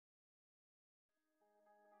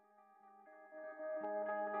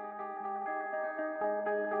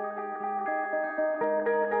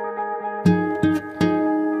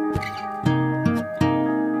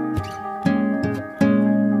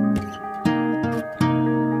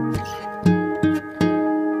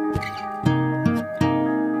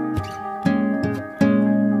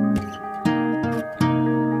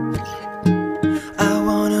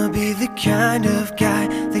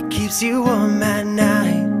keeps you warm at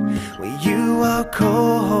night when you are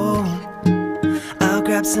cold. I'll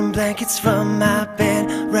grab some blankets from my bed,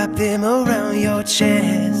 wrap them around your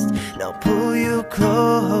chest, and I'll pull you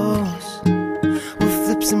close. We'll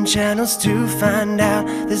flip some channels to find out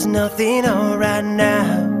there's nothing on right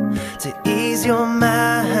now to ease your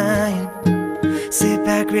mind. Sit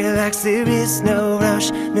back, relax, there is no rush,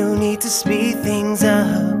 no need to speed things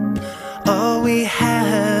up. All we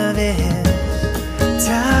have is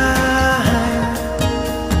time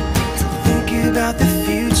to think about the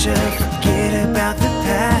future, forget about the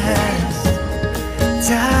past.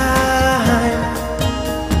 Time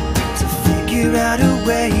to figure out a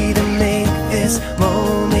way to make this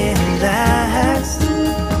moment last,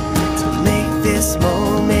 to make this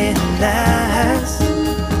moment last,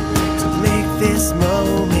 to make this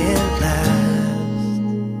moment last.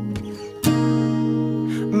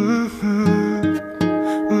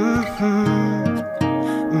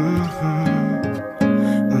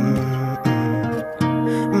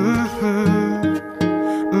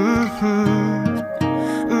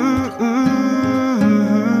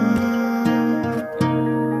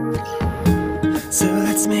 So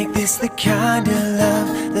let's make this the kind of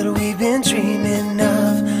love that we've been dreaming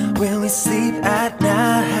of when we sleep at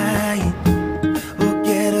night. We'll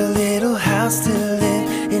get a little house to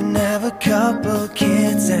live in, have a couple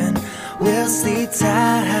kids, and we'll sleep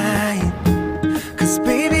tight. 'Cause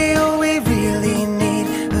baby, all we really need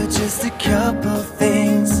are just a couple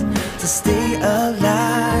things to stay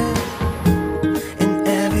alive, and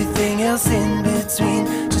everything else in between,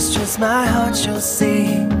 just trust my heart, you'll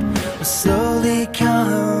see we're slowly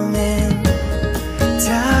coming.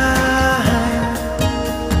 Time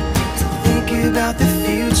to think about the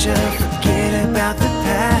future, forget about the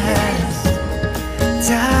past.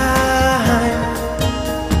 Time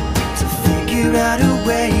to figure out a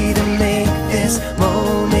way to make this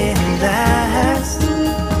moment last,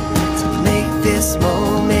 to make this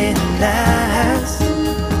moment last,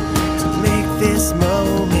 to make this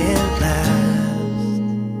moment last.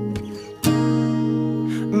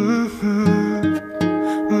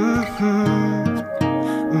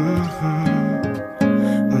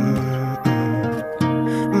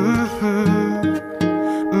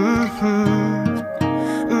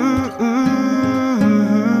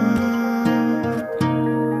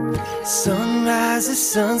 Sunrises,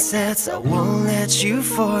 sunsets, I won't let you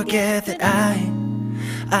forget that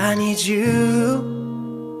I need you.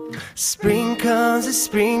 Spring comes and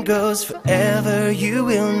spring goes, forever you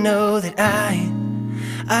will know that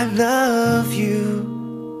I love you.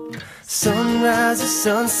 Sunrises,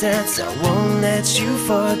 sunsets, I won't let you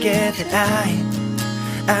forget that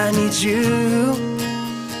I need you.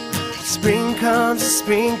 Spring comes and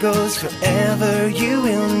spring goes, forever you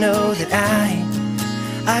will know that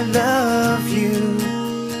I love you.